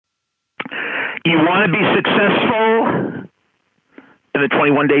You want to be successful in the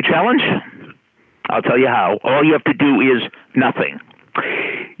 21-day challenge? I'll tell you how. All you have to do is nothing.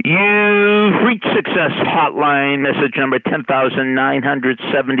 You've reached Success Hotline, message number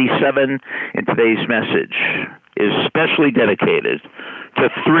 10,977, and today's message is specially dedicated to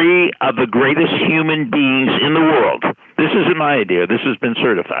three of the greatest human beings in the world. This isn't my idea. This has been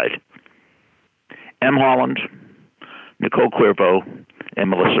certified. M. Holland, Nicole Cuervo, and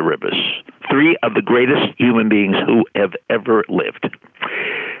Melissa Rivers. Three of the greatest human beings who have ever lived.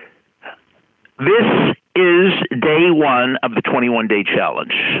 This is day one of the 21-day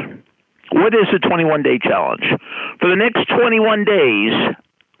challenge. What is the 21-day challenge? For the next 21 days,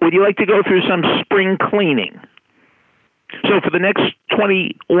 would you like to go through some spring cleaning? So for the next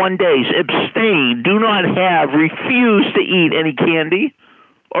 21 days, abstain, do not have, refuse to eat any candy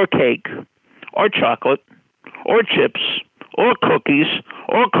or cake or chocolate or chips or cookies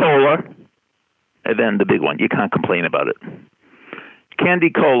or cola. And then the big one, you can't complain about it. Candy,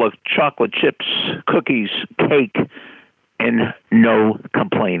 cola, chocolate, chips, cookies, cake, and no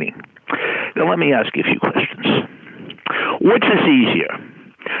complaining. Now let me ask you a few questions. Which is easier,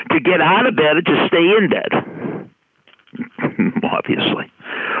 to get out of bed or to stay in bed? Obviously.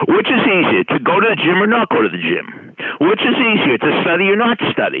 Which is easier, to go to the gym or not go to the gym? Which is easier, to study or not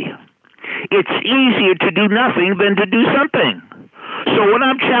study? It's easier to do nothing than to do something. So what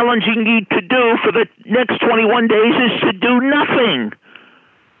I'm challenging you to do for the next 21 days is to do nothing.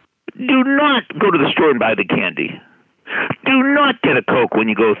 Do not go to the store and buy the candy. Do not get a Coke when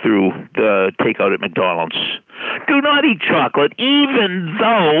you go through the takeout at McDonald's. Do not eat chocolate, even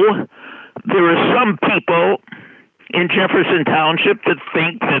though there are some people in Jefferson Township that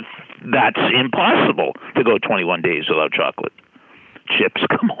think that that's impossible to go 21 days without chocolate. Chips,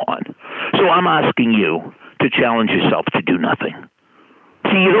 come on. So I'm asking you to challenge yourself to do nothing.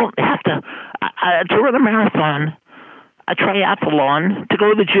 See, you don't have to run a marathon, a triathlon, to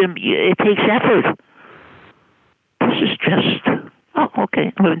go to the gym. It takes effort. This is just,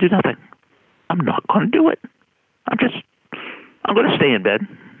 okay, I'm going to do nothing. I'm not going to do it. I'm going to stay in bed.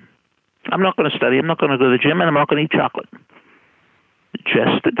 I'm not going to study. I'm not going to go to the gym, and I'm not going to eat chocolate.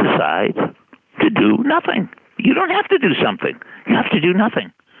 Just to decide to do nothing. You don't have to do something. You have to do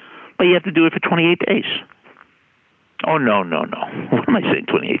nothing. But you have to do it for 28 days. Oh, no. What am I saying,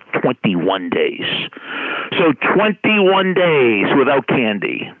 28? 21 days. So 21 days without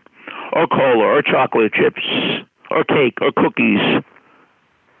candy or cola or chocolate chips or cake or cookies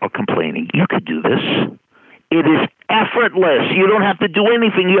or complaining. You could do this. It is effortless. You don't have to do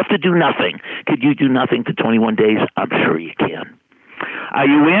anything. You have to do nothing. Could you do nothing for 21 days? I'm sure you can. Are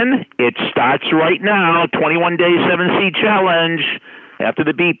you in? It starts right now. 21 Day 7C Challenge. After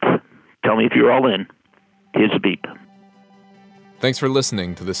the beep, tell me if you're all in. Here's the beep. Thanks for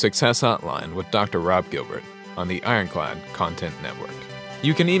listening to the Success Hotline with Dr. Rob Gilbert on the Ironclad Content Network.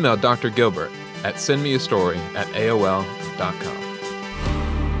 You can email Dr. Gilbert at sendmeastory@aol.com.